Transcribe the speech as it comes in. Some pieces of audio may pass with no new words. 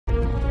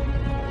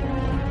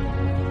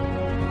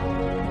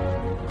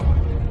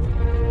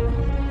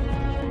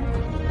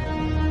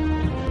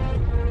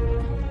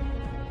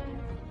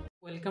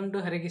Welcome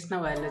to Hare Krishna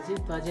biology.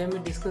 तो आज आम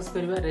डिस्कस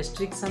करवा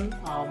रेस्ट्रिक्शन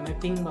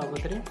मैपिंग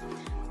बाबद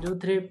जो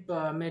थे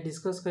आम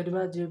डिस्कस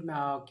करवा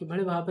कि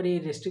भाव में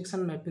रेस्ट्रिक्शन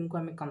मैपिंग को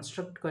आम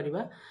कंस्ट्रक्ट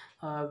करवा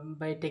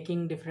बाय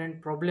टेकिंग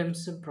डिफरेंट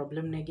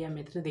प्रॉब्लम नहीं कि आम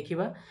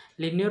देखा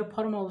लिनियर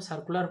फॉर्म और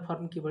सर्कुलर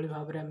फॉर्म कि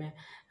भाव में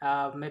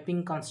आम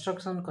मैपिंग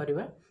कंस्ट्रक्शन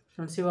करवा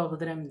से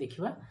बाबद में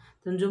देखा।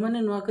 तो जो मैंने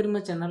नुआ कर मो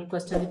चैनल को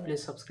आसते प्लीज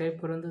सब्सक्राइब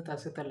करूँ,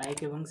 सहित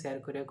लाइक और शेयर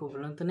करने को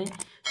भूलु नहीं।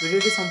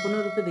 वीडियो संपूर्ण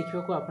रूप देखा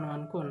को आपण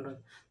मानक अनुरोध।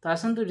 तो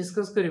आसतु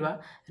डिस्कस करवा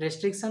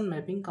रेस्ट्रिक्शन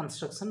मैपिंग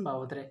कंस्ट्रक्शन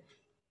बाबद में।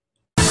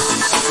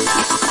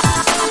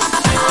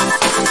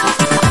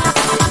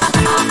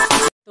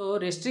 तो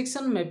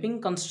रेस्ट्रिक्शन मैपिंग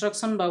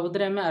कंस्ट्रक्शन बाबद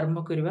में आम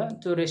आरंभ करवा।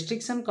 तो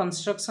रेस्ट्रिक्शन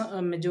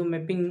कंस्ट्रक्शन जो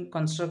मैपिंग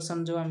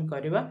कंस्ट्रक्शन जो आम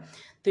करवा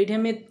तो ये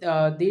आम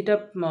दीटा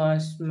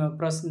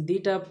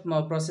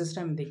प्रोसेस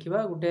आम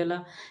देखा। गोटे है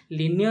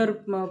लिनियर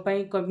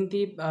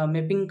कमी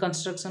मैपिंग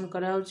कंस्ट्रक्शन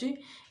कराऊँगी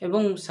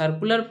एवं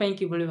सर्कुलर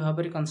कि भाव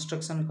में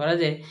कंस्ट्रक्शन करा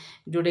जाए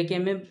जोटा कि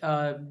आम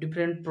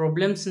डिफरेंट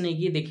प्रॉब्लम्स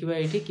नहीं देखा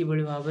ये कि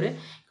भाव में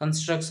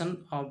कंस्ट्रक्शन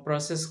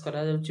प्रोसेस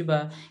करा कि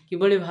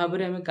भाव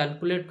में आम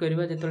कैलकुलेट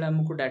करवा जो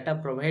आमको डाटा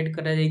प्रोवाइड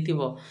करा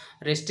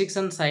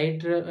रेस्ट्रिक्शन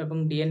साइट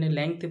एवं डीएनए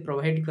लेंथ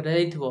प्रोवाइड करा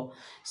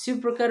सी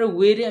प्रकार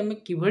वे रे आम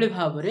कि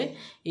भाव में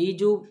ये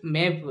जो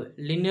मैप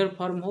लिनियर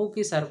फॉर्म हो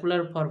कि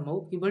सर्कुलर फॉर्म हो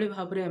कि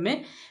भाव में आम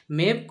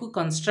मैप को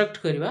कंस्ट्रक्ट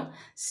करवा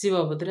सी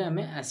बाबद में आम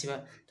आसवा।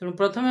 तेणु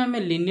प्रथम आम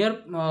लिनियर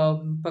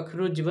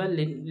पाखु जा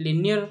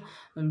लिनियर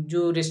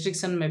जो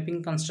रेस्ट्रिक्शन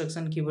मैपिंग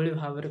कंस्ट्रक्शन कि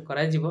भाव में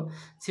करा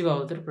सी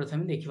बाबद में प्रथम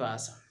देखा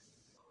आशा।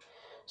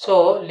 सो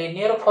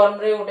लिनियर फॉर्म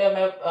रे गोटे आम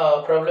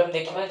प्रॉब्लम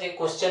देखा जे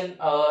क्वेश्चन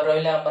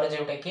रहा आमर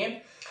जोटा कि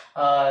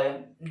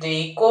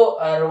इको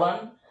R1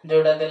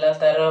 जोड़ा देला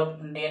तार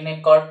डीएनए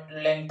कट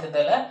लेंथ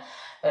देला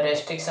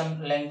रेस्ट्रिक्शन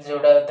लेंथ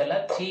जोड़ा देला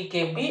 3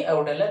 kb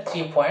आउ देला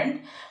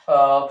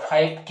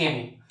 3.5 kb।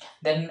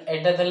 देन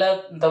एटा देला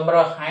तमर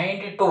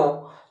हाइंड 2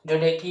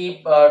 जोटा कि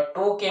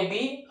 2 kb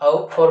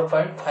आउ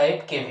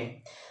 4.5 kb।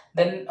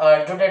 देन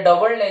जोटा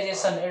डबल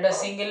डाइजेशन एटा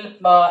सिंगल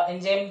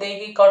एंजाइम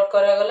देकी कट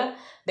करा गला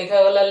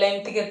देखा गला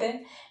लेंथ केते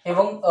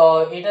एवं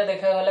एटा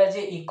देखा गला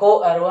जे इको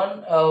R1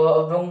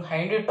 एवं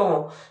हाइंड 2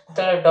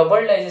 तले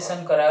डबल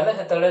डाइजेशन करा गला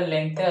सेतले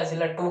लेंथ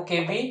आसिला 2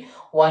 kb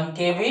 1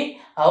 kb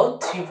आउ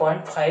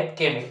 3.5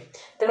 kb।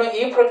 तेणु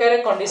ए प्रकार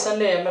कंडीशन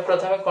रे हम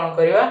प्रथमे कोन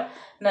करबा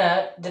ना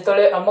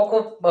जेतले हमकु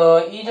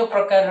ई जो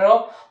प्रकार रो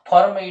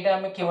फॉर्म एटा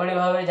हम किबळी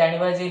भाव में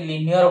जानिबा जे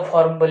लिनियर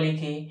फॉर्म बोली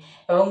की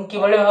एवं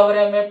किबळी भाव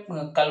में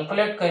हम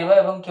कैलकुलेट करबा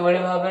एवं किबळी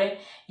भाव में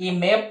ई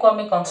मैप को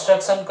हम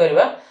कंस्ट्रक्शन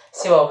करबा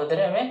से बाबद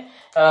रे हम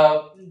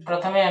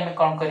प्रथमे हम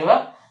कोन करबा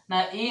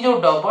ना ई जो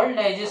डबल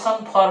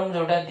डाइजेशन फॉर्म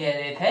जोटा दिया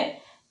जाय थाए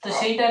तो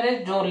सेटा रे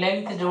जो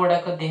लेंथ जोडा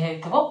को दिया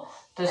हेतबो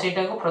तो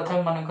सेटा को प्रथम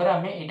मन कर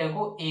हम एटा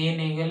को a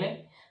नै गेले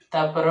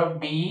तापर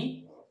b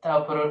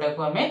तापर एटा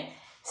को हम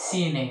c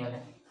नै गेले।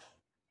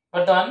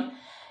 वर्तमान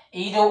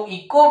ई जो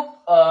इको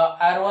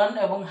R1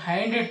 एवं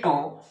हाइंड 2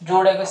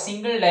 जोडा को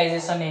सिंगल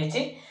डाइजेशन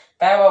हेछि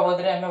ता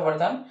बाबद रे हम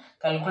वर्तमान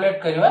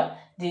कैलकुलेट करबा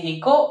जे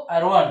इको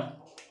R1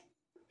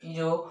 ई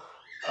जो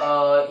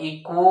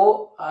इको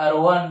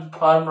R1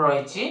 फॉर्म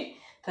रहिछि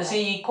तो से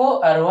इको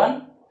R1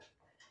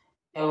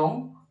 एवं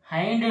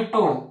हाइंड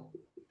 2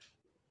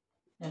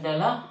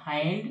 एदाला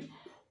हाइंड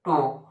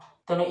 2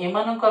 तनो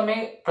एमान को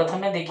हमें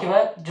प्रथमे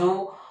देखिबा जो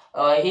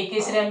ए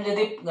केस रे हम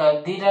जदी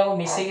दीटा को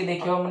मिसे के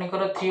देखिबा माने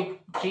करो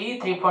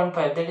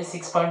 3.5 दैट इज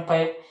 6.5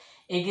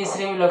 ए केस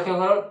रे भी लक्ष्य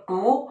करो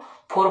 2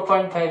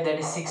 4.5 दैट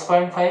इज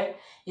 6.5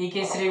 ए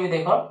केस रे भी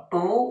देखो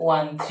 2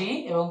 1 3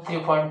 एवं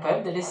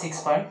 3.5 दैट इज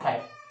 6.5।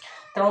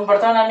 तनो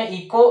वर्तमान हमें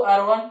इको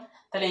R1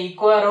 तले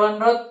इको R1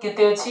 रो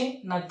केते अछि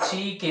ना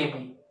 3 kb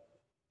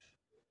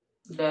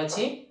दा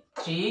अछि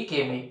 3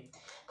 kb।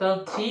 तो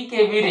 3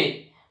 kb रे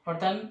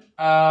वर्तमान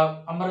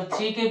हमर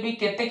 3 kb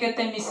केते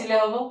केते मिसिले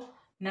हबो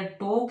ना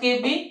 2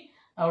 kb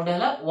आउ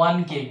डेला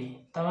 1 kb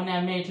त माने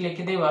हमें एट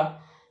लिखि देबा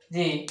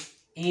जे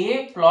a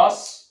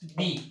plus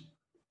b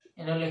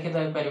एनो लिखि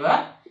दय परबा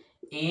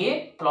a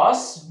plus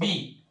b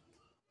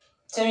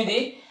सेमिति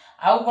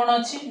आउ कोन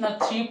अछि ना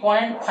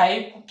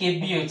 3.5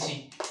 kb अछि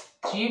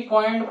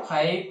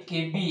 3.5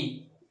 kb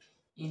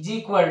is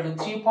equal to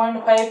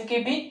 3.5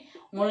 kb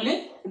only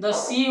the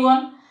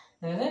c1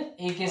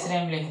 A case रे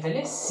हम लिखि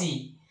देले c।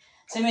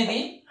 सेमिति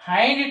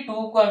हाइंड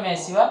 2 को हम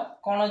आसीबा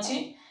कोन अछि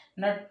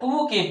ना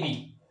 2 kb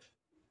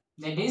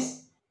दैट इज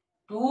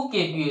 2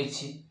 kb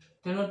अछि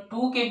तेनो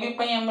 2 kb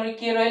पई हमर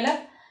के रहला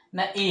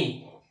ना a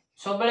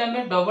सब बेले हम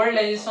डबल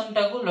डाइजेशन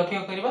टा को लक्ष्य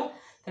करबा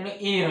तेनो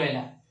a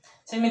रहला।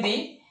 सेमिति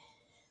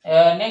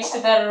नेक्स्ट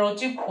तार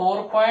रोची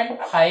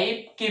 4.5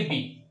 kb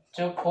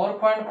जो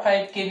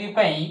 4.5 kb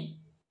पई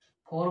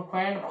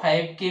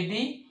 4.5 kb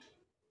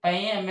पई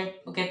हम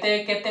केते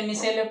केते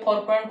मिसेले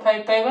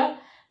 4.5 पाइबा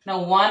ना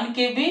 1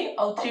 kb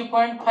और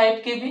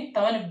 3.5 kb त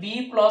माने b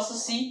plus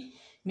c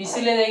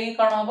मिसिले देगी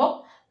कोन हबो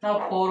ना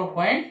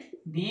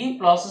 4.b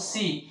plus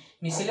c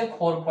मिसिले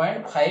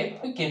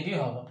 4.5 kb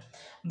हबो।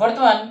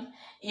 वर्तमान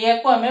या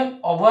को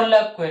हमें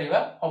ओवरलैप करबा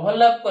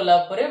ओवरलैप कला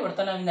परे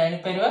वर्तमान हम जानि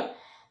परबा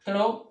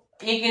तेनो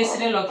ए केस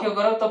रे लक्ष्य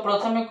करो तो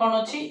प्रथमे कोन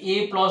अछि a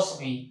plus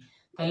b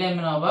ताले हम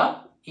नबा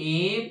a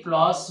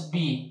plus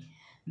b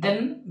then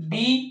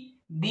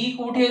b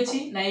कोठी अछि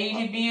ना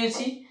एठी b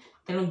अछि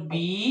तेनु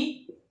b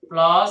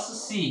plus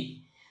c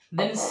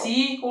then c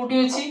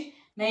कोठी अछि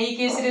ना ए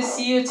केस रे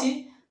c अछि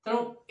तेनु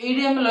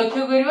एठी हम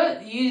लक्ष्य करबा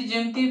ई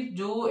जेमती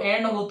जो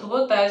एंड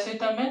होथबो ता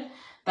सहित हम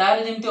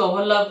तार जेमती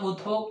ओवरलैप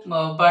होथबो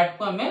पार्ट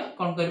को हमें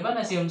कोन करबा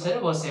ना से अनुसार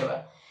बसेबा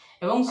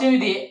एवं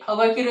सेमिति आ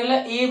बाकी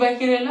रहला a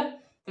बाकी रहला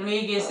तेनु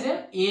ए केस रे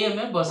a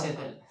हमें बसे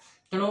देल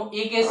तेनु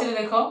ए केस रे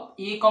देखो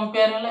ए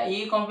कंपेयर हला ए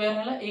कंपेयर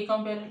हला ए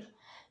कंपेयर हला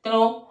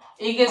तेनु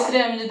ए केस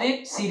रे हम जदी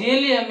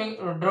सीरियली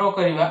हम ड्रा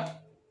करबा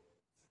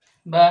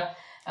बा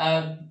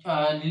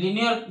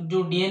लिनियर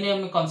जो डीएनए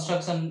में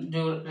कंस्ट्रक्शन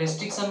जो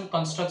रेस्ट्रिक्शन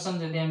कंस्ट्रक्शन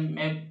जदी हम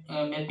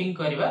मैपिंग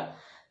करबा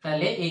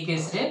ताले ए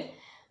केस रे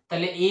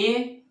ताले ए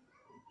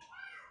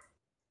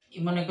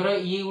माने करो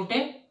ये गुटे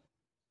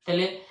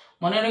ताले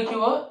मने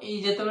रखिबो ई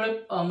जेतेबेले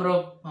हमरो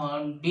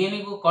डीएनए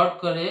को कट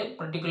करे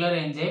पर्टिकुलर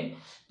एंजाइम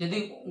यदि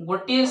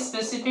गोटे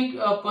स्पेसिफिक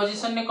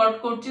पोजीशन ने कट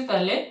करछि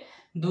ताले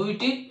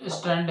दुईटी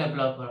स्ट्रैंड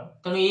डेवलप हो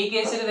तनो ए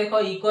केस रे देखो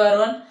इको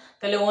r1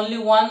 ताले ओनली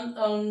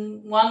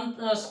वन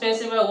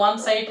स्पेस बा वन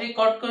साइड रे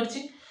कट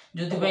करछि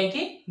जोथि पई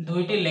कि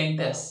दुईटी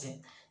लेंथ आछि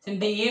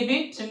सेमति ए भी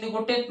सेमति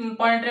गोटे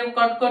पॉइंट रे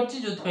कट करछि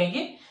जोथि पई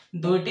कि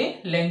दुईटी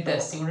लेंथ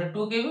आछि गोटे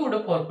 2 केबी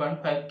गोटे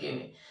 4.5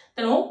 केबी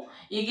तनो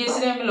ए केस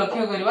रे हम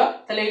लक्ष्य करबा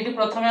ताले एठी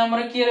प्रथमे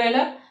हमर की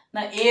रहला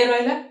ना a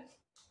रहला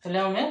ताले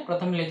हम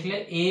प्रथम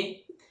लिखले a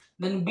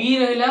देन b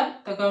रहला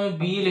तक हम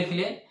b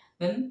लिखले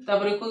देन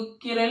तापर को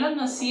की रहला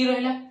ना c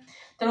रहला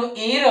तनो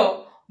a रो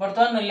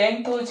वर्तमान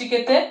लेंथ होची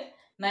केते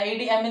ना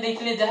एडी हम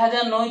देखले जहा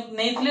जहा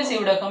नैथिले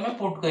सेउडा को हम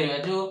पुट करबा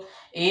जो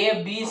a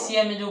b c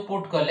हम जो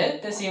पुट करले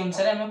त से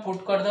अनुसार हम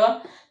पुट कर दवा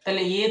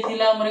ताले a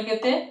थिला हमर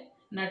केते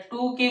ना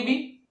 2 kb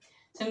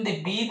सेमति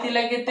b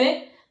थिला केते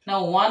ना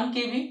 1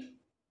 kb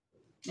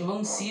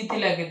एवं c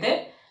थिला केते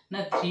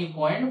ना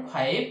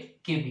 3.5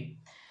 kb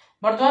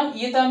वर्तमान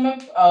ये तो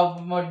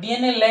हमें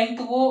डीएनए लेंथ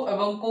को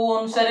एवं को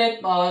अनुसार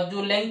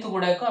जो लेंथ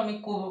गुडा को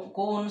हमें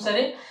को अनुसार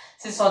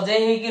से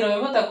सजाई हे की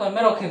रहबो ताको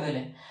हमें रखि देले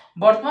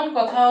वर्तमान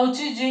कथा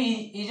होची जे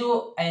ई जो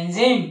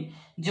एंजाइम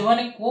जो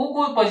माने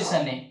को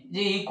पोजीशन है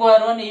जे इको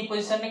r1 ए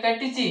पोजीशन ने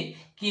काटिची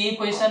कि ए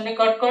पोजीशन ने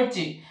कट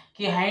करची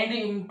कि हाइंड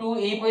इनटू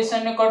ए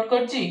पोजीशन ने कट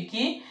करची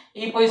कि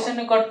ए पोजीशन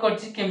ने कट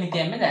करची केमिति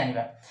हमें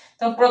जानिबा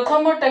तो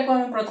प्रथम टाको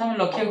हम प्रथम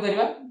लक्ष्य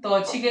करबा तो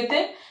अछि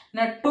केते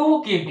ना 2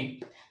 kb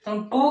तो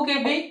 2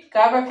 kb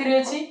का पाखरे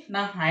अछि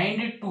ना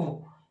हाइंड 2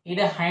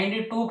 इडा हाइंड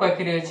 2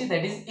 पाखरे अछि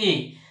दैट इज a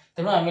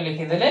तनो हम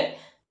लिखि देले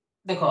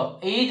देखो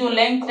ए जो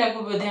लेंथ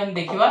टाको बधे हम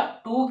देखिबा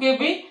 2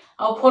 kb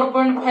और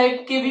 4.5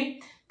 kb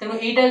तनो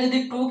एटा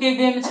जदी 2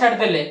 kb हम छाड़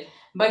देले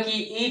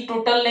बाकी ए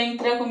टोटल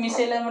लेंथ रा को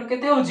मिसेला हमर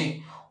केते होजी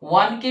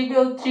 1 kb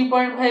और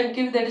 3.5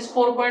 kb दैट इज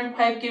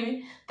 4.5 kb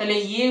तले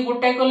ये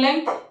गोटा को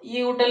लेंथ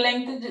ये गोटा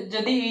लेंथ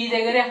जदी ई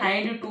जगह रे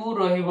हाइंड 2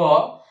 रहिबो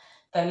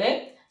तले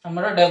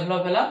हमरा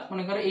डेवलप हला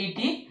माने कर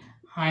एटी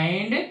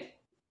हाइंड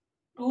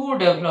 2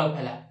 डेवलप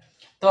हला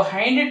तो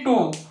हाइंड 2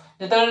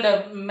 जेतले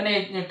माने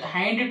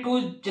हाइंड 2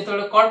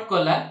 जेतले कट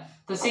कला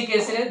तो सी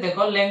केस रे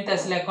देखो लेंथ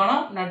असले कोन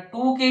ना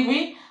 2 kb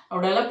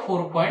और डला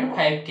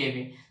 4.5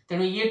 kb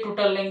तेनु ये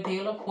टोटल लेंथ हे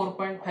गेलो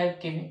 4.5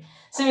 kb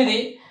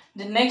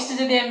सेमिति नेक्स्ट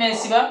जदी हम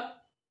आसीबा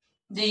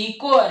जे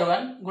इको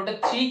r1 गोटे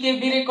 3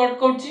 kb रे कट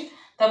करछि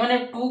त माने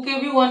 2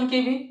 kb 1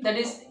 kb that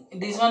is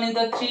this one is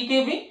the 3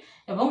 kb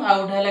एवं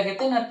आउट हला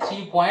केते ना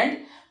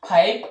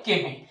 3.5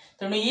 kb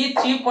तेनु ये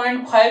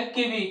 3.5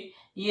 kb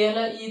ये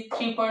हला ये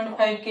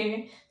 3.5 kb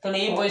तेनु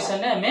ये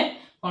पोजीशन ने हमें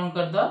कोन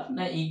कर दो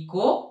ना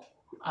इको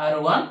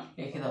r1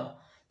 लिखि दो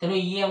तेनु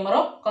ये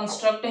हमरो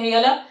कंस्ट्रक्ट हे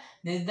गेला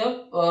दिस द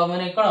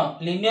माने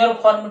कोन लिनियर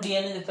फॉर्म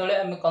डीएनए जेतले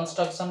हम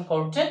कंस्ट्रक्शन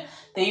करछे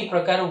ते ई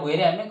प्रकार वे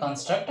रे हम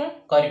कंस्ट्रक्ट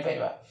करि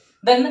परबा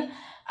देन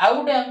आ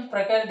गुटे हम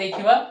प्रकार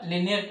देखिबा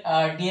लिनियर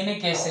डीएनए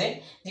केस रे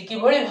जे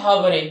किबळी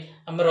भाव रे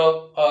हमरो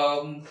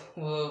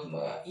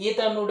ये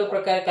त हम गुटे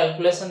प्रकार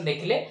कैलकुलेशन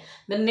देखले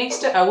देन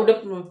नेक्स्ट आ गुटे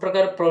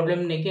प्रकार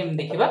प्रॉब्लम ने कि हम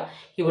देखिबा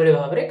किबळी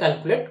भाव रे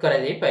कैलकुलेट करा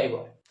जाई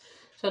परिबो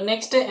सो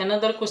नेक्स्ट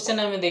अनदर क्वेश्चन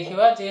हम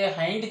देखिबा जे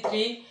हाइंड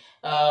 3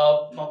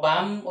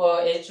 बाम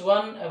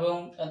h1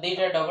 एवं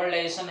देटा डबल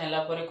डाइजेशन हला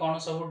परे कोन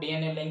सब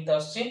डीएनए लेंथ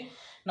आछि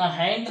ना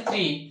हाइंड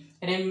 3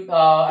 रे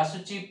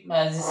आसुची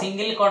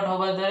सिंगल कट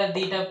होबा द्वारा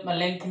देटा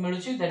length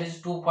मिलुची that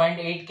is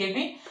 2.8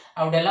 kb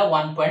आउडेला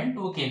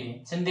 1.2 kb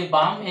सेमते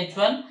balm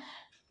h1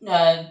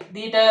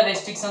 देटा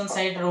restriction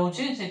site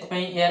रहउची सेति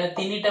पई यार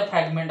तीनटा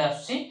फ्रैगमेंट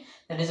आसुची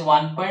that is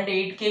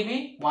 1.8 kb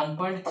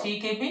 1.3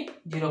 kb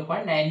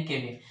 0.9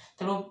 kb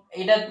तो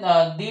एटा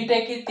दुईटा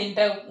कि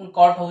तीनटा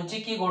कट होउची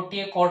कि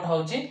गोटिए कट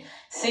होउची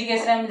से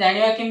केस रे हम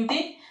जानिबा केमती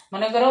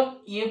माने करो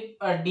ये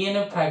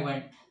डीएनए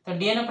फ्रैगमेंट तो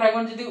डीएनए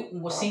फ्रैगमेंट जदी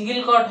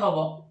सिंगल कट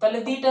होबो तले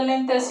दुईटा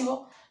लेंथ आसीबो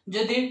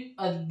जदी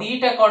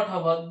दुईटा कट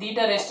होबो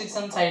दुईटा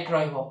रेस्ट्रिक्शन साइट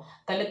रहइबो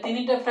तले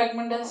तीनटा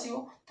फ्रैगमेंट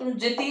आसीबो तो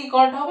जति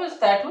कट होबो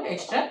ताठो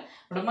एक्स्ट्रा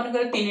माने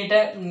करो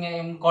तीनटा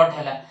कट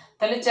हला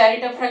तले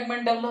चारटा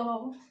फ्रैगमेंट डेवलप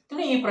होबो तो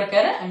ई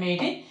प्रकार हम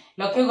एठी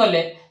लक्ष्य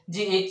करले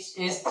जे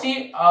h3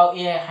 आ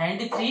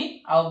हाइंड 3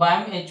 आ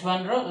बाम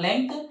h1 रो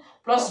लेंथ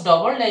प्लस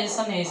डबल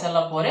डाइजेशन हो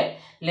सारा पर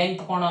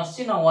लेंथ कौन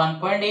आसी ना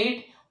 1.8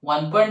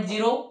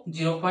 1.0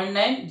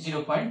 0.9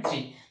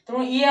 0.3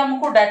 तेणु ये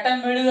हमको डाटा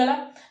मिलगला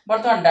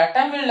बर्तमान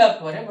डाटा मिलला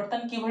परे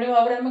बर्तमान किभଳି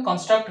भाबरे हम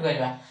कंस्ट्रक्ट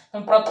करबा तो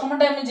प्रथम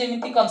टाइम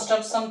जेमिति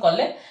कंस्ट्रक्शन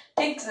कले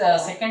ठीक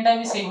सेकंड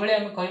टाइम सेही भଳି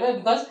हम करबा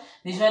because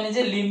this one is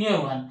a linear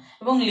one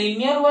एवं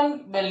लिनियर वन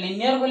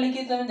लिनियर बोले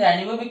कि तुम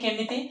जानिबो भी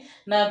केमिति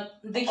ना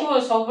देखिबो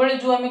सब बेले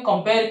जो हम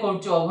कंपेयर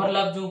करछु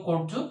ओवरलैप जो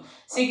करछु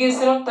से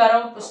केस रो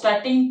तार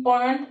स्टार्टिंग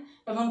पॉइंट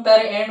एवं तार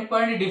एंड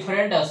पॉइंट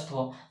डिफरेंट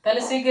आस्थो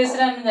ताले से केस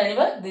रे हम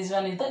जानिबा this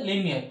one is the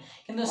linear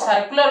किंतु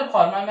सर्कुलर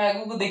फॉर्म हम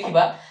आगु को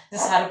देखिबा जे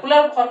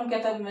सर्कुलर फॉर्म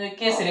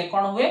केस रे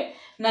कोन हुए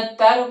ना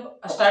तार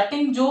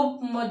स्टार्टिंग जो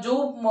जो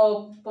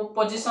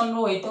पोजीशन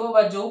रो हेतिबो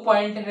बा जो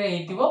पॉइंट रे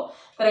हेतिबो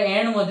तार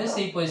एंड मध्ये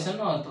सही पोजीशन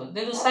होतो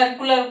देखो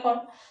सर्कुलर फॉर्म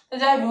तो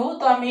जा भी हो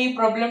तो हम ई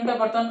प्रॉब्लम टा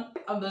बर्तन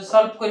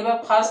सॉल्व करबा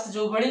फास्ट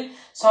जो भली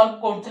सॉल्व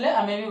करथले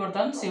हमें भी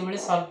बर्तन से भली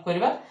सॉल्व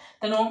करबा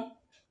तनो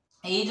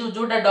ए जो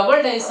जोटा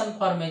डबल डाइजेशन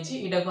फॉर्म है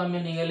एटा को हम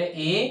नि गेले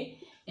ए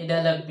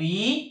एडाला बी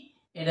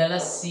एडाला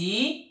सी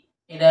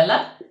एडाला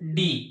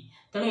डी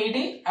तनो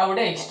एडी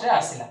आउडे एक्स्ट्रा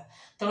आसिला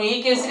तनो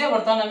ए केस रे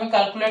बर्तन हम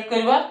कैलकुलेट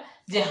करबा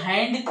जे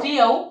हाइंड 3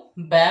 आउ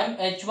बैम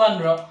h1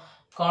 रो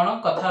कोन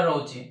कथा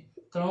रहउची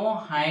तनो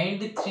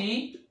हाइंड 3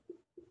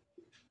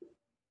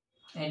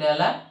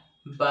 एडाला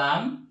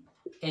बैम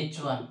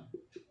h1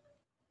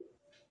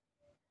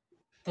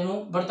 तनो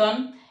बर्तन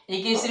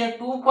ए केस रे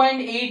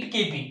 2.8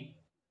 kb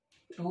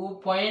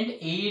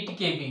 2.8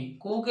 kb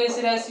को केस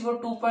रे आसीबो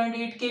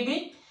 2.8 kb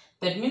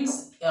that means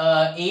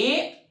a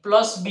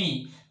plus b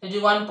तो जो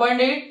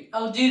 1.8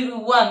 और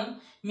 1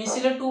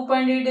 मिसिले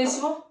 2.8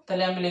 आसीबो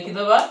तले हम लिखि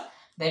दबा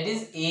that is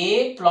a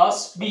plus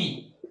b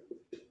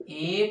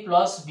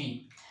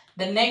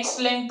the next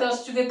length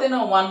आसु केते ना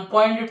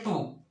 1.2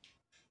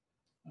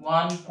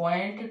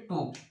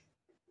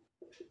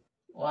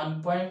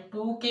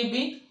 kb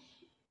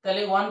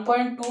तले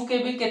 1.2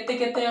 kb केते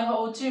केते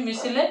होची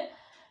मिसिले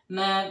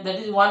ना that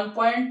is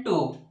 1.2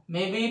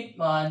 maybe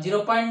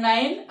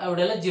 0.9 और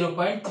डेला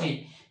 0.3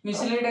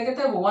 मिसिले एटा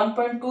केते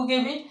 1.2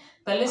 kb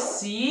तले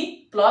c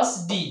plus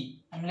d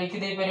हम लिखि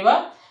दे परिबा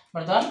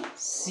बर्तन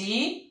c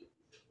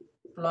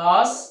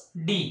plus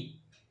d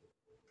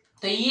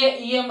तो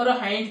ये हमरो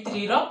हाइंड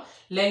 3 रो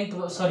लेंथ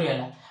सॉरी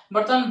वाला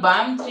बर्तन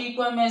बाम 3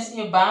 को हम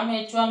ये बाम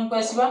h1 को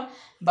आसीबा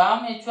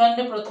बाम h1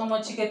 रे प्रथम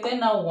अछि केते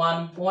ना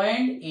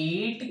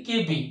 1.8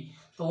 kb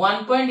तो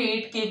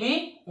 1.8 kb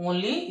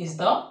only is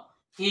the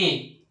a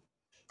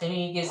तेनु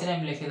ये केस रे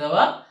हम लिखि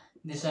दबा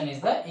this one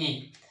is the a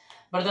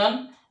बर्तन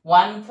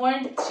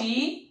 1.3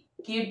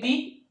 kb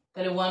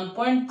तले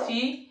 1.3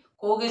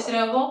 को केस रे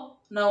हबो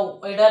ना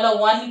एडाला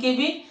 1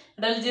 kb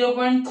एडाला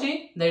 0.3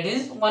 that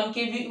is 1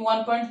 kb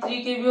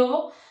 1.3 kb हबो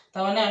त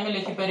माने हम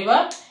लिखि परिबा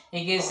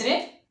ए केस रे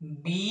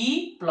b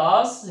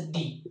plus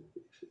d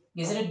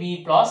केस रे b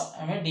plus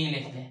हम d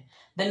लिखले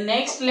द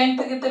नेक्स्ट लेंथ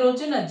केते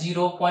रहउछ ना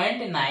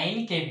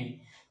 0.9 kb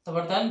तो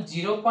बर्तन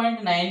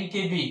 0.9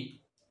 kb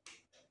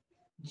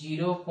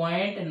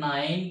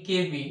 0.9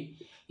 kb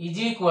is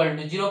equal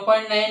to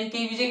 0.9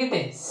 kb जे केते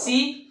c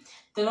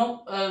तेनो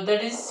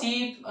दैट इज c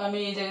हम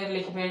ए जगह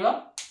लिखि परबा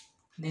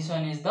this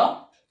one is the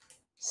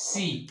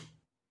c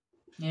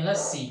नेला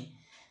c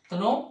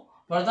तेनो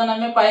बर्तन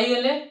हमें पाई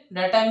गेले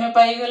डाटा हमें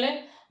पाई गेले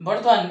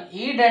बर्तन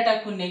ई डाटा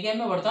को नेके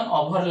हमें बर्तन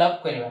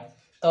ओवरलैप करबा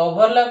तो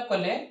ओवरलैप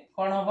कले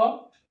कोन हबो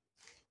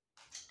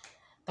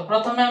तो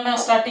प्रथमे हमें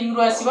starting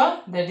row आसीबा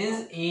that is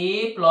a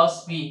plus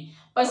b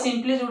बा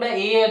सिंपली जोटा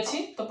a अछि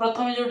तो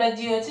प्रथमे जोटा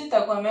g अछि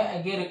ताको हमें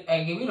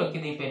आगे भी रखि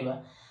दे परबा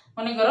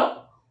माने करो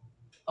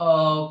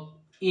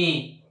a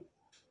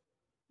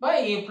बा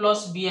a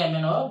plus b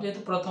हमें न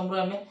जेतु प्रथम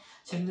रो हमें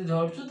सेमति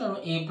धरछु त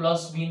a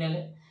plus b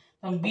नेले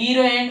हम b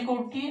रो एंड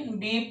कोठी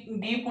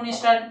b पुनी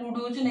स्टार्ट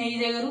कोठी होछि नै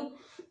जगह रो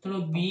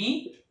त b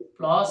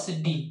plus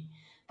d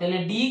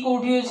तले d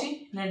कोठी अछि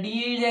ना d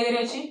ए जगह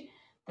रे अछि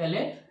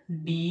तले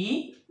d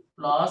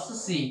plus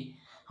c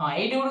हां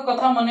एटी गुड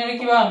कथा मने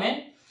रखिबा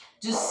हमें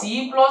जो c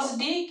plus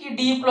d कि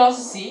d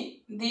plus c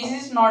this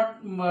is not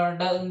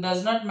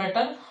does not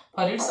matter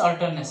for its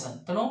alternation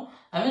तनो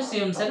हमें से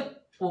अनुसार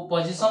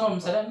पोजीशन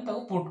अनुसार हम ताको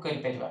पुट कर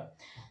परबा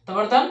तो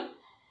बर्तन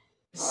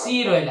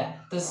c रहला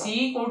तो c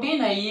कोठी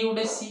ना ये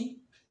उडे c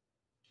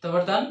तो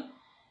बर्तन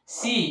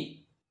c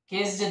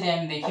केस जदि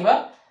हम देखिबा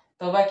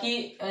तो बाकी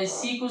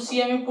c को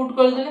c हम पुट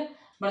कर देले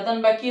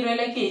बर्तन बाकी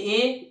रहला कि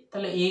a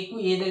तले a को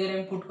a जगह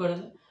हम पुट कर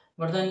दे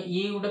बर्तन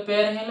ये उडे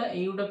पेयर हैला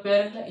ये उडे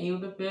पेयर हैला ये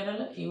उडे पेयर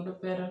हैला ये उडे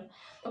पेयर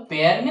हैला तो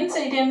पेयर मींस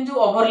एटी हम जो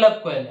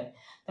ओवरलैप कहले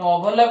तो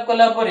ओवरलैप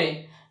कला परे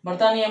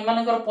बर्तन ये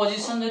मानकर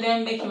पोजीशन जदि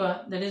हम देखिबा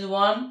दैट इज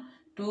 1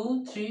 2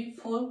 3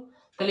 4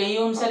 तले ये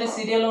अनुसार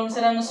सीरियल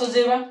अनुसार हम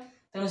सजेबा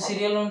तो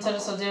सीरियल अनुसार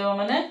सजेबा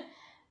माने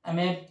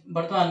हमें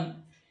बर्तमान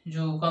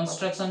जो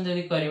कंस्ट्रक्शन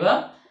जदि करबा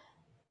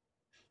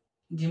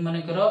जी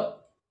माने करो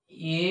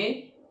a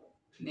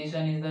this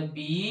one is the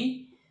b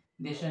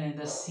this one is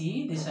the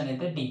c this one is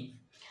the d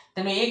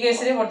तनो ए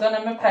केस रे बर्तन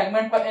हमें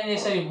फ्रैगमेंट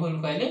सॉरी भूल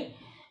कहले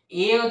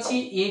ए अछि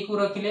ए को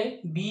रखिले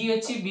बी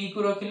अछि बी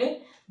को रखिले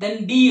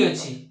देन डी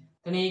अछि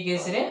तनो ए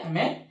केस रे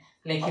हमें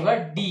लिखिबा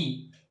डी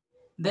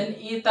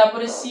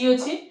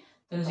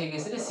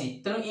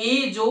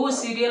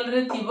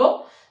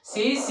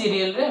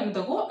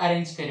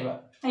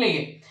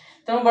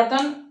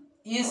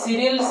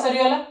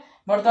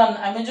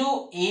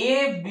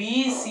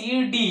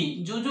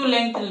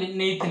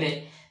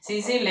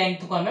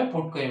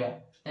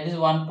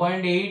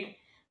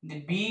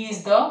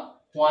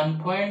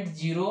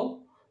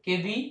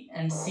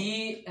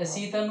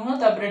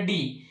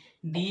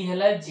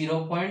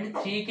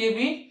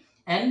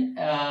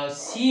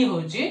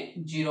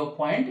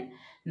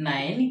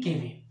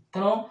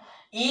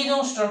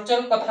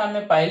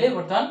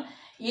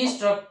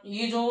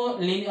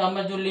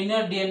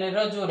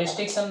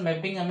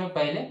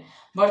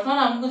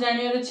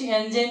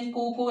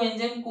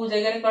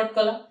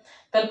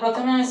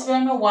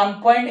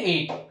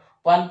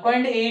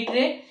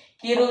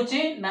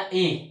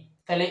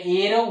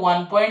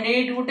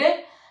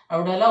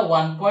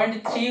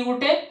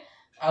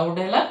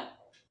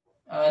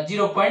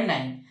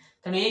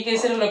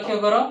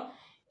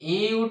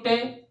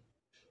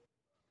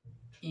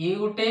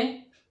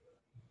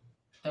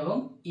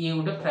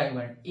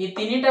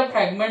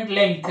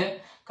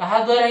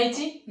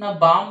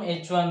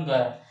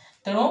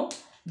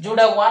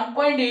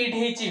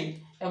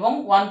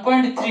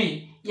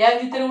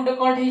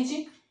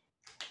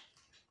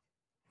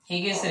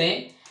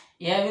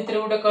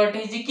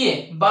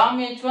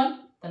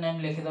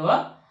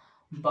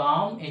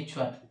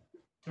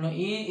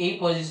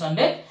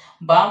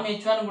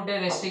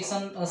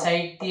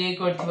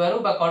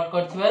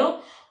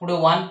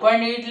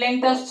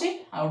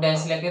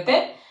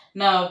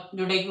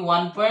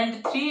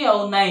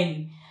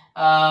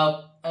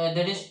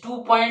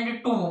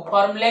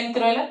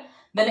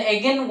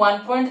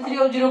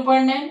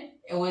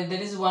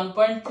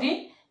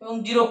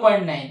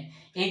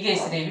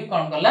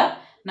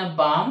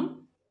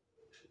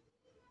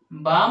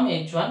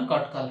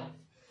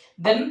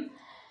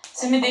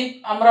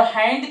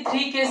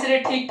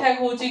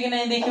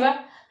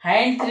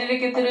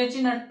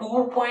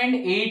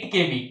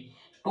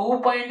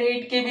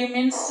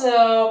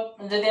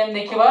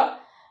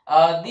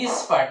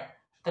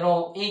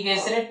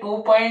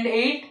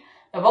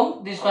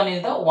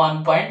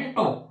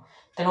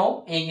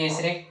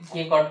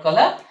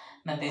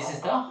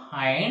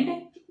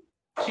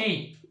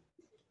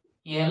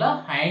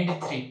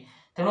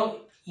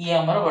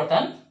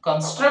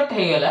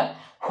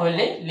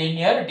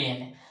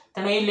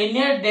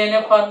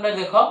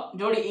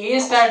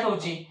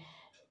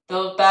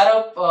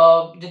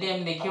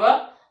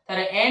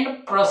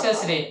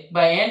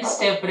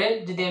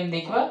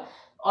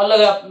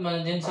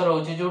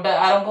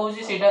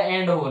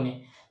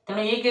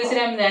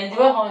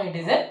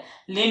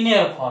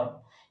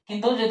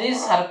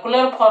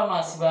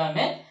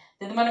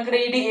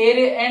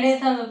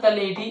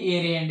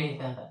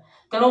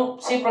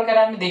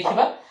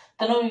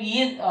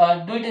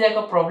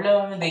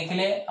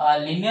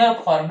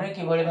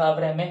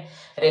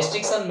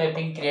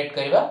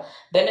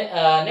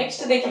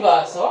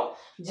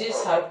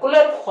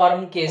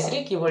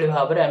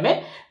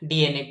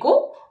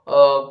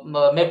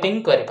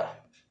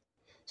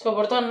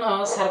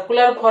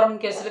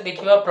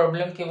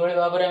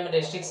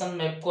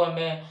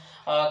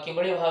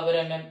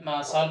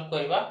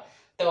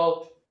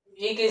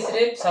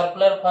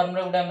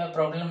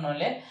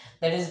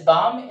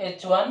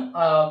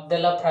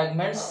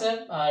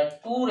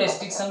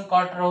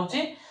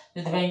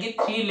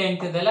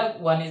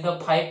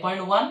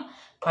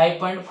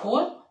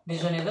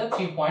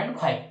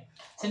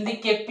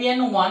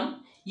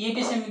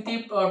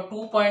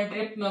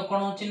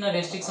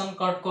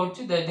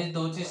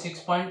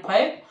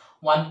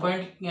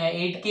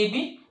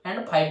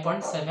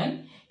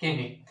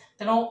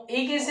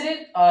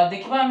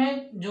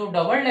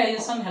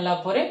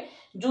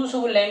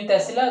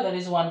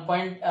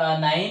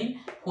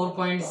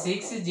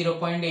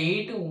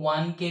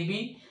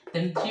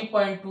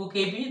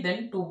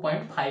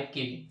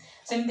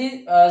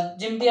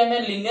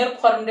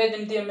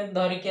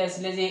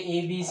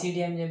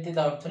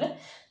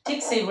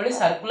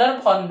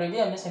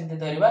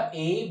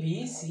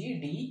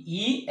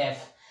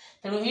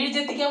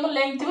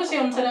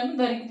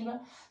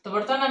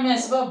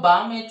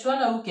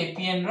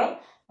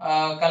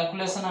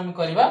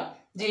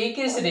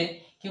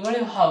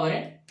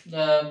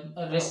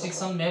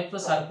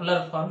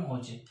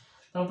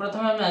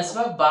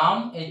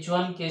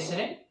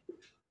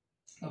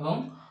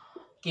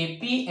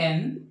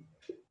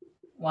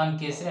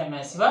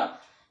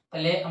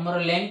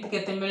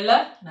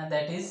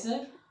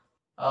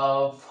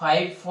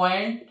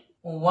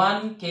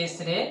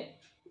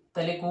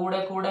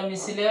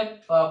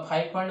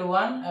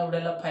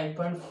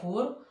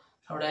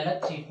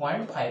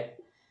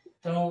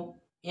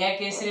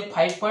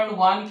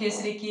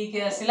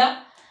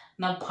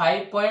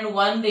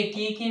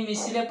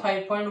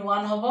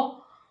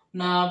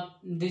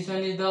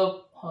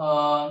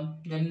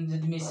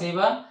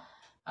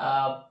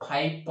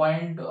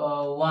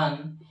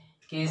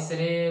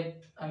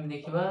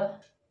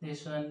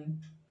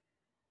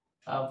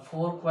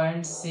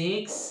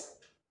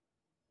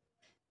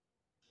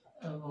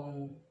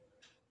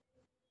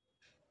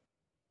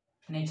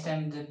नेक्स्ट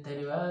टाइम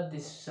धरिबा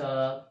दिस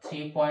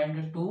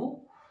 3.2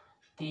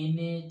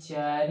 3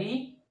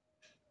 4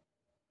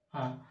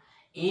 हाँ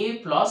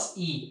a plus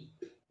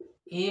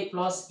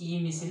e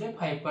मिसिले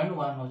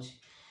 5.1 हो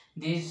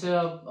this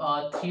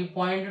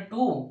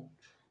 3.2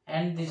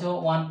 and this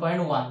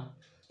 1.1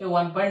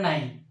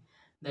 1.9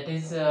 that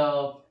is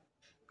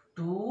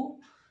 2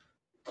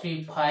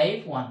 3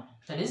 5 1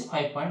 that is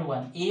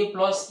 5.1 a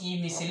plus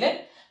e मिसिले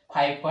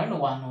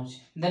 5.1 हो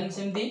then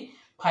सेमती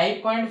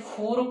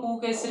 5.4 को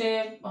केस रे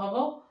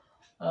हबो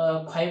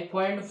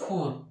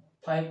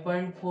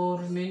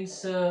 5.4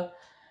 means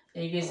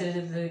ए केस रे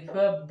जब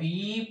देखबा b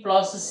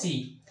plus c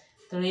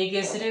तो ए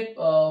केस रे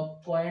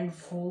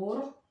 0.4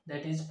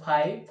 that is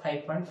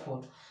 5.4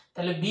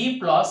 ताले b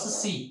plus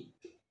c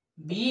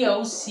b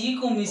और c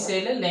को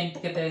मिसेले लेंथ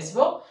केते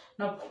आसीबो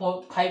ना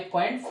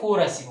 5.4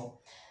 आसीबो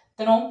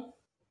तनो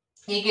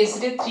ए केस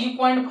रे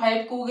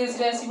 3.5 को केस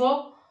रे आसीबो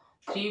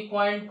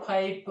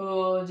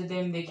 3.5 जदि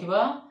हम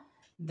देखिबा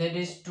that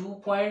is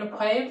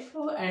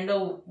 2.5 and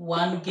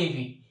 1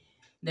 kV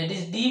that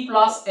is d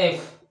plus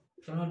f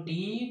तनो d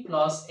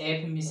plus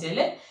f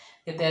मिसेले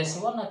केते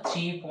आसीबो ना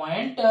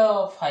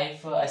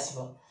 3.5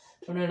 आसीबो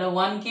तनो एटा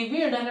 1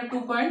 kV Etah 2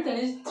 point that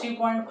is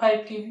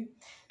 3.5 kV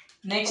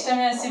next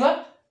time आसीबा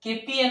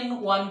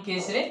kpn1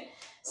 case रे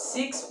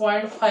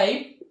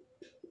 6.5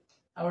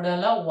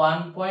 आउडाला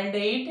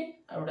 1.8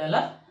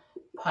 आउडाला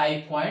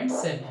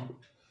 5.7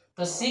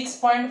 तो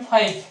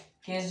 6.5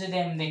 केस जदि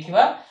हम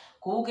देखिबा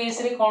को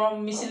केस रे कोन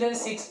मिसिले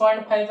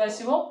 6.5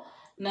 आसीबो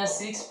ना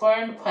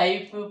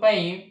 6.5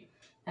 पई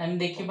हम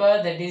देखिबा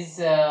that is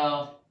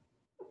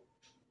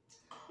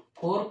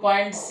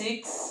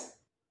 4.6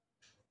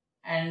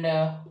 and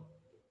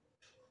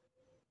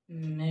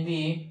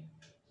maybe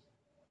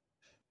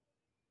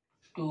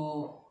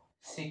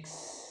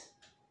 6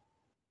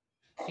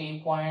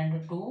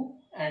 3.2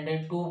 and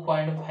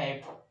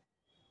 2.5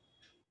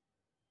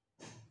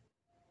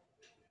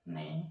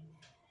 नहीं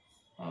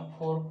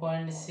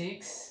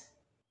 4.6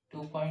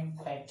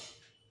 2.5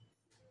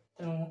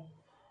 तेणु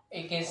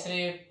ए केस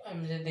रे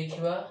हम जे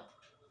देखिबा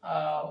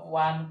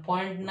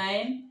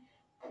 1.9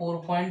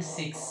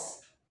 4.6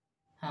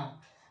 हाँ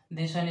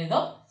दिस वन इज द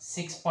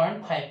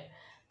 6.5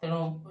 तेणु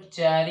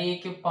 4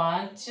 1 5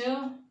 5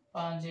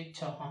 1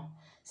 6 हाँ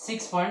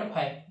 6.5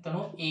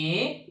 तेणु a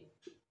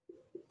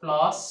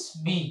plus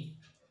b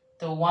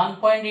तो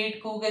 1.8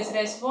 को केस रे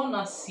आसीबो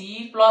ना c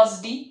plus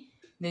d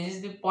this is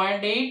the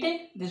 0.8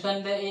 this one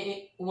the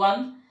 1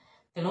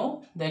 you know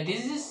that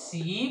is c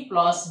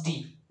plus d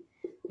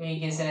ये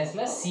कैसे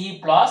आसला c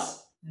plus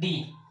d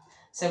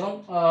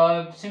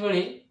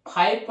similarly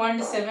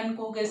 5.7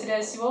 को कैसे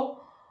आसीबो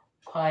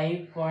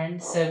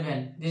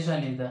 5.7 this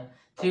one is the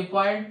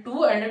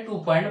 3.2 and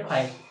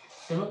 2.5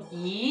 तेणु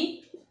e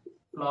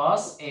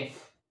plus f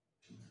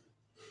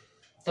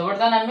तो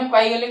वर्तमान आमे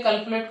पाई गेले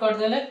कैलकुलेट कर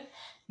देले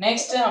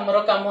नेक्स्ट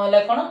हमरो काम होला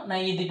कोन ना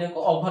ई दिटा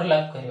को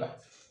ओवरलैप करबा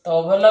तो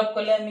ओवरलैप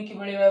कले हम कि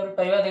बळी भाबरे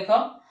पाइबा देखो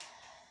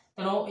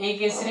तेणु ए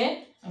केस रे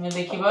हम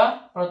देखिबा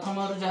प्रथम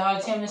रु जहा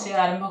अछि हम से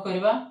आरंभ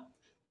करबा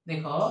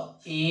देखो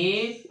a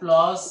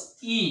plus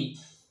e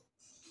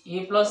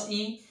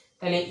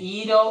तले e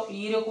रो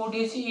कोठी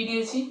अछि e डी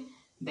अछि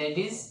that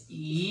is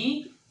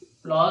e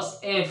plus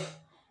f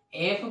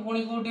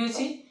पुणी कोठी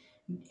अछि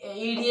e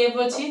डी f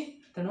अछि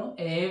तेणु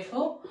f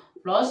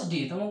plus d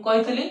तो म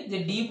कहितली जे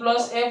d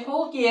plus f हो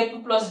कि f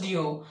plus d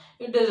हो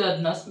इट डज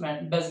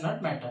नॉट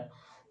मैटर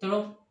तेणु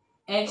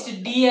next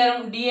d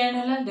and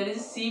hela that is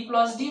c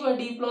plus d by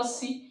d plus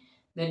c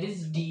that is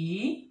d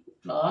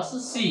plus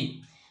c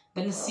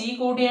then c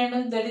कोठी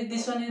and that is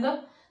this one is the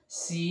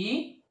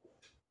c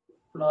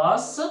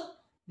plus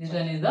this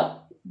one is the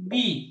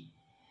b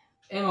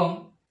एवं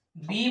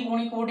b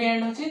पुणी कोठी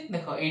and होची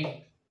देखो एठी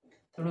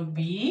तेणु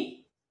b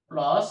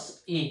plus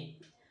a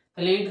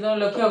तले एठी तुम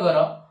लक्ष्य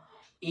करो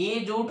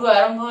a जोठु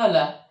आरंभ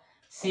हला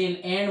से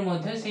एंड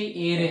मध्ये से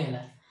a रे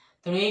हला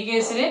तेणु ए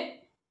केस रे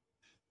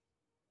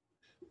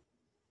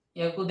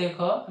या को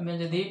देखो हमें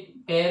जदी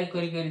पेयर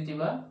करी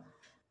जिबा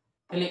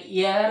तले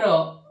यार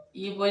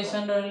ई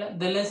पोजीशन रहला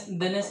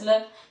देनेसला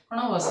कोन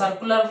हो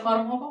सर्कुलर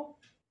फॉर्म हो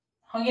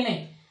हो कि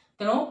नहीं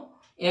तेनो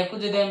या को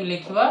जदी हम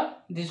लिखबा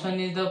दिस वन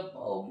इज द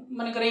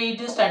माने करे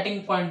इट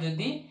स्टार्टिंग पॉइंट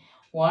जदी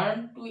 1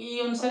 2 ई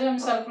अनुसार हम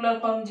सर्कुलर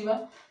फॉर्म जिबा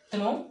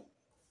तेनो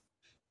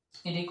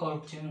एडी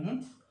करछु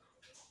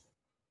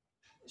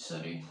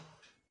सॉरी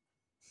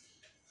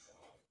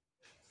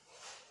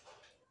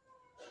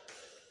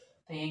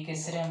तो ये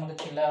केस रे हमर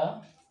थिला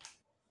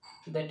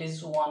that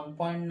is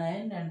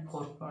 1.9 and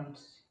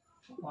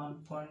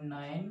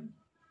 1.9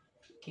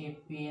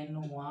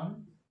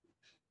 kpn1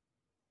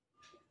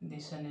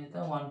 this one is the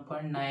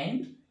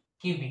 1.9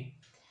 kb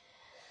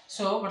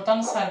so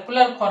बर्तमान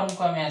सर्कुलर फॉर्म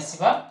को हमें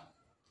आसीबा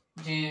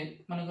जे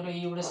माने करो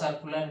ये गोटे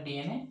सर्कुलर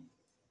डीएनए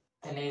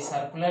तले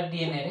सर्कुलर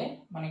डीएनए रे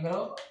माने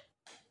करो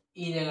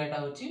ई जगहटा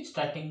होची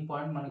स्टार्टिंग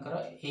पॉइंट माने करो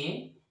ए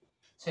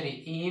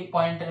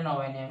पॉइंट रे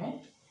नवानी हमें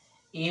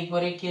ए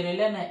परे के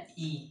रहला ना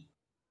ई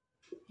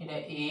इटा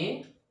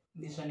a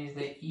this one is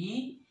the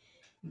e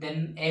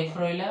then F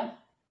रहिला,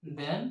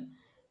 then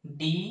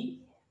D,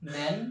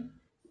 then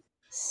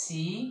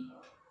C,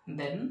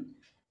 then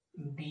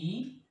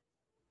B,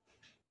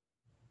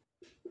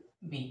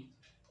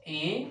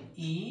 A,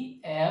 E,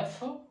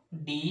 F,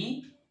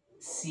 D,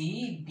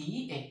 C,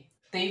 B, A।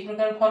 तो ये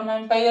प्रकार फॉर्म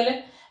हम पाई गले।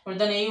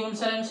 बर्तमान एई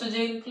अनुसार हम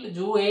सजे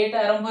जो ए टा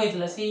आरंभ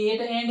होइतला से ए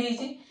टा एंड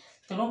हेछि,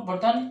 तेणु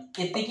बर्तमान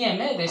एतिकी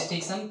हमें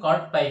रेस्ट्रिक्शन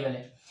कट पाई गले।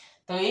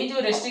 तो ये जो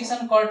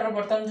रेस्ट्रिक्शन कट र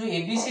बर्तमान जो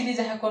एबीसीडी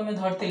जहाँ को हमें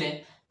धरतिले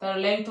तार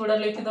लेंथ गुडा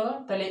लिखि दबा।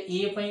 ताले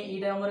ए पई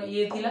एटा हमर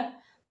ए थिला,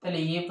 ताले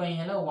ए पई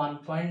हला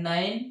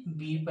 1.9,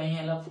 बी पई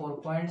हला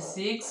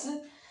 4.6,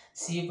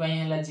 सी पई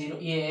हला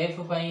 0, ये एफ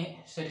पई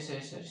सॉरी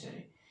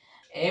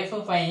एफ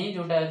पई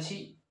जोटा अछि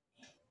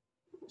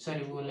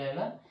सॉरी बोल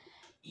हला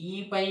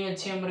ई पई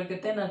अछि हमर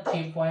केते ना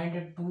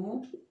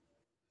 3.2,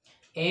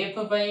 एफ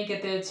पई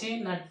केते अछि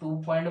ना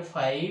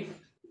 2.5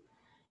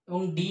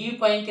 एवं डी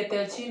पई केते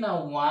अछि ना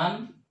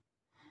 1,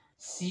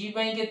 सी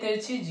पई केते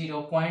अछि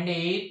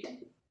 0.8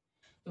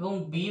 एवं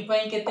बी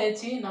पई केते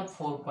अछि ना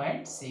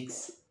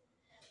 4.6।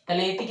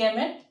 ताले एति के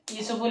हमें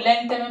ई सब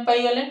लेंथ हमें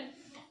पाई गले।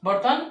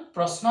 बर्तमान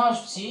प्रश्न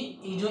आछि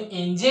ई जो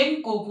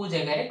एंजाइम को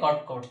जगह रे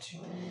कट करछि,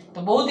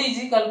 तो बहुत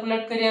इजी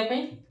कैलकुलेट करिया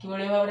पई कि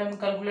बळे भाव रे हम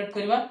कैलकुलेट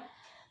करबा।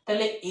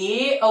 ताले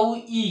ए औ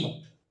ई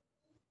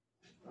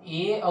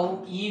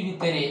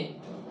भितरे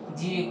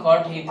जी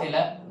कट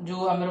हेथिला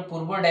जो हमर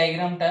पूर्व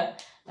डायग्राम टा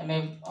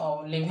हमें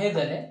लिखे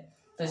दले,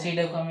 तो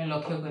सेटा को हमें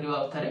लक्ष्य करबा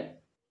उथरे।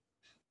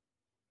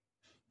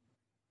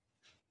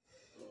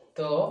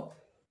 तो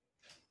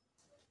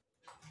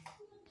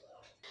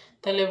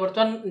ताले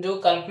बर्तमान जो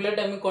कैलकुलेट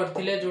हमें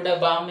करथिले जोडा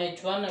बाम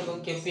h1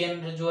 एवं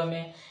kpn रे जो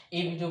हमें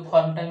ए जो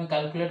फॉर्म टा हमें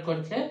कैलकुलेट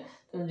करथिले,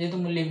 तो जेतु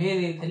मु लिखे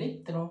देथिली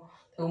तनो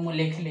तो मु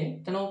लिखले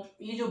तनो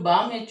ये जो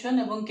बाम h1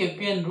 एवं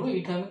kpn रो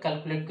इठा हमें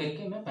कैलकुलेट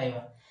करके हमें पाइबा।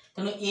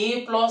 तनो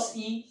a plus e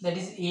that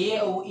is a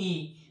और e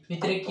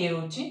भितरे के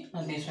होची,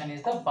 this one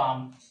is the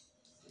balm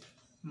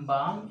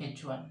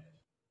h1,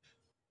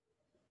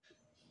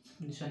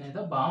 this one is the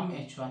balm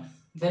h1।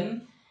 Then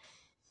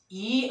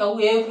e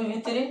और f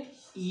भितरे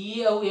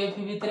E और F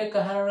भितरे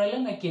कहाँ रहले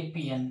ना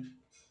kpn,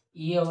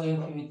 E और F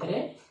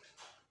भितरे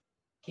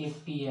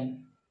kpn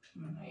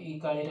ई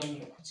काली रंग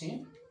लिखुची,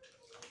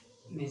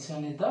 this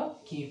one is the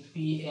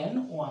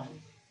kpn1।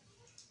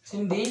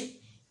 Sindhi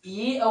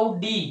E और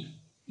D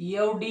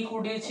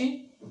कोडी अछि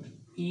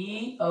E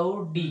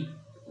और D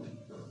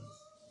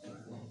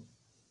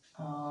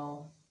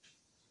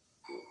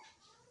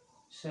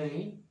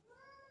sorry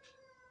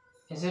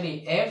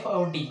F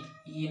और D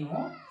E no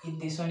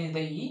this one is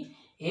the E,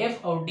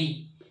 F और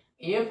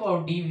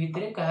D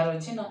भितरे कहार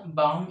अछि ना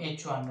balm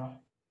h1 row,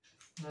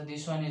 so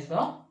this one is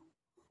the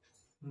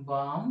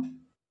balm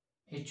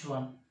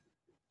h1।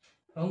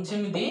 एवं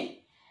सेमिति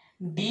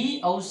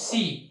D और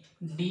C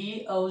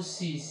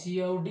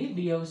C और D,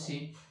 D और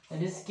C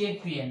that is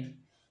kpn।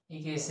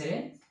 E case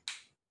रे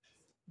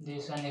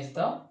this one is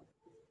the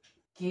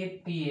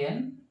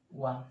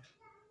kpn1।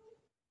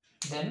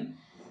 then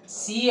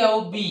C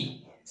और B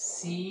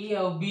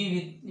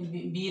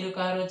रो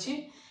कहार अछि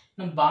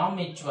ना balm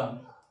h1,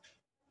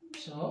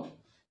 so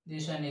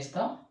this one is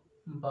the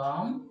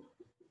balm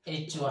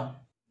h1।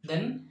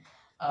 then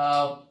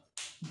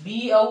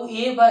B और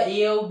A बा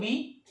A और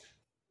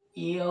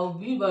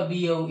B बा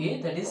B और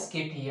A that is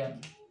kpn,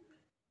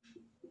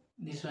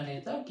 this one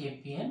is the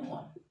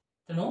kpn1।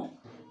 तेणु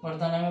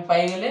बर्तमान हमें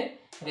पाई गले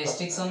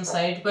रेस्ट्रिक्शन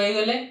साइट पाई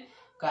गले,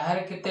 कहार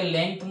केते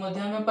लेंथ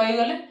मध्ये हमें पाई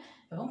गले,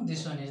 एवं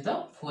this one is the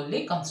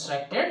fully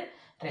constructed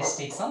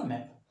restriction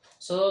map।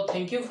 So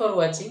thank you for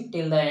watching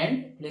till the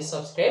end, please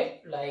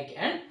subscribe, like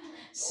and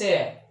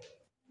share।